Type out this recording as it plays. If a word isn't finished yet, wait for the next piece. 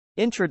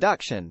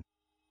Introduction.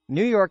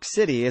 New York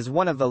City is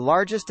one of the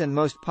largest and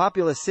most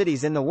populous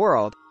cities in the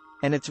world,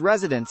 and its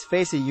residents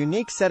face a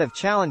unique set of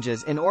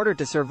challenges in order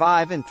to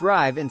survive and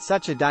thrive in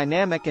such a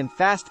dynamic and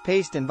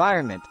fast-paced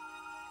environment.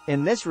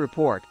 In this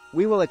report,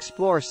 we will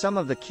explore some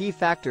of the key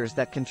factors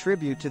that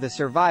contribute to the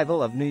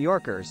survival of New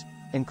Yorkers,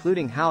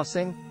 including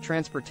housing,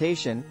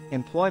 transportation,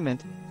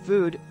 employment,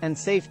 food, and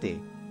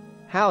safety.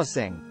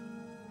 Housing.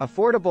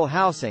 Affordable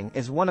housing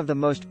is one of the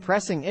most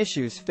pressing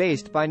issues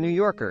faced by New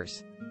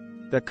Yorkers.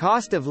 The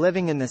cost of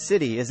living in the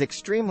city is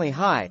extremely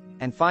high,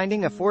 and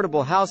finding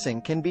affordable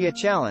housing can be a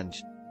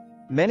challenge.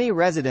 Many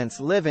residents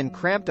live in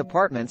cramped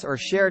apartments or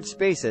shared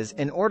spaces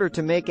in order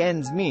to make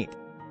ends meet.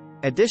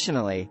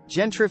 Additionally,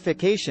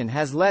 gentrification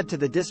has led to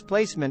the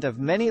displacement of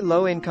many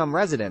low-income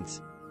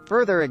residents,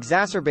 further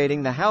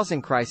exacerbating the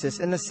housing crisis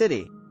in the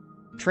city.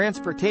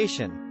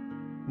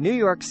 Transportation. New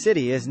York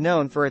City is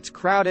known for its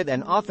crowded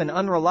and often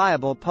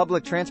unreliable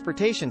public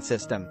transportation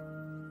system.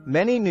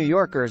 Many New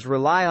Yorkers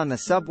rely on the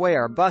subway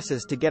or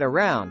buses to get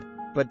around,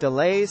 but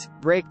delays,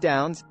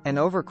 breakdowns, and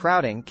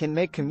overcrowding can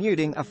make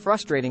commuting a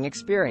frustrating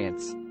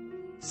experience.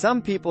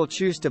 Some people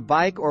choose to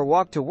bike or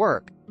walk to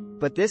work,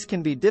 but this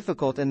can be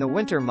difficult in the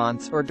winter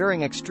months or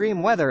during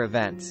extreme weather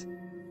events.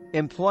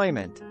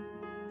 Employment.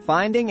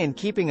 Finding and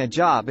keeping a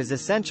job is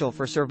essential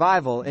for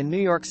survival in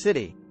New York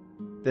City.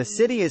 The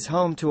city is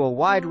home to a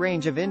wide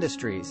range of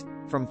industries,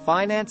 from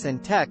finance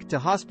and tech to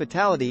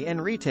hospitality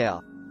and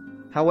retail.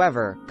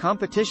 However,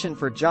 competition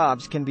for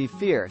jobs can be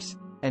fierce,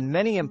 and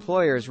many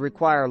employers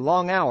require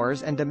long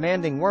hours and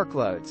demanding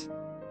workloads.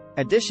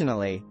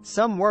 Additionally,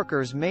 some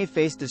workers may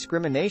face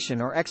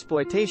discrimination or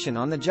exploitation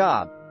on the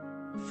job.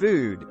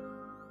 Food.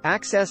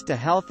 Access to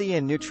healthy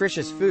and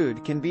nutritious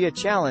food can be a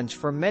challenge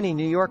for many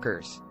New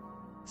Yorkers.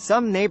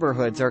 Some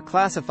neighborhoods are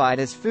classified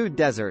as food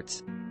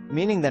deserts,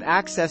 meaning that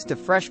access to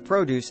fresh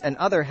produce and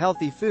other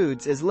healthy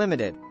foods is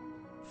limited.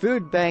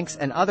 Food banks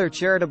and other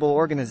charitable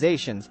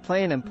organizations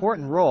play an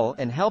important role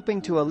in helping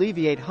to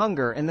alleviate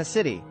hunger in the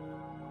city.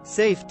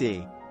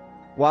 Safety.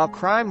 While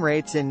crime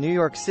rates in New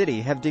York City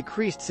have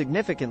decreased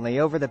significantly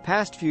over the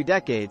past few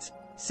decades,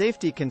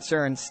 safety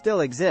concerns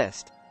still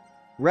exist.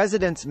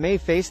 Residents may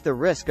face the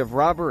risk of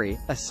robbery,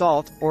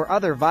 assault, or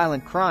other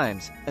violent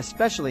crimes,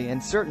 especially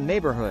in certain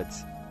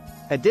neighborhoods.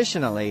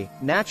 Additionally,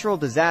 natural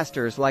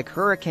disasters like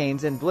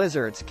hurricanes and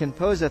blizzards can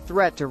pose a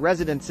threat to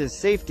residents'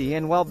 safety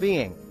and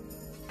well-being.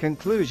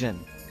 Conclusion.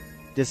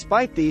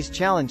 Despite these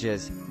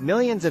challenges,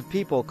 millions of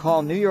people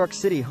call New York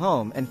City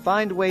home and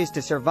find ways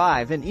to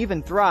survive and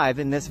even thrive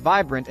in this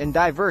vibrant and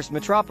diverse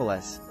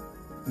metropolis.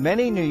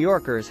 Many New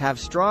Yorkers have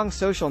strong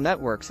social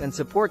networks and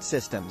support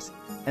systems,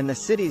 and the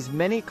city's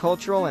many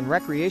cultural and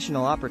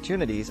recreational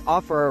opportunities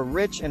offer a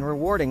rich and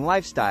rewarding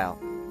lifestyle.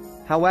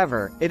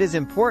 However, it is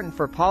important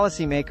for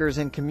policymakers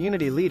and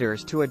community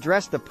leaders to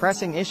address the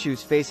pressing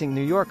issues facing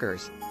New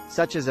Yorkers,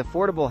 such as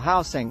affordable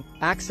housing,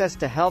 access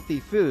to healthy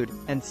food,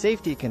 and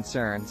safety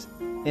concerns,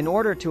 in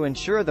order to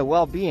ensure the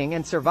well-being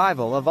and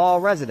survival of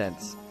all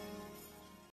residents.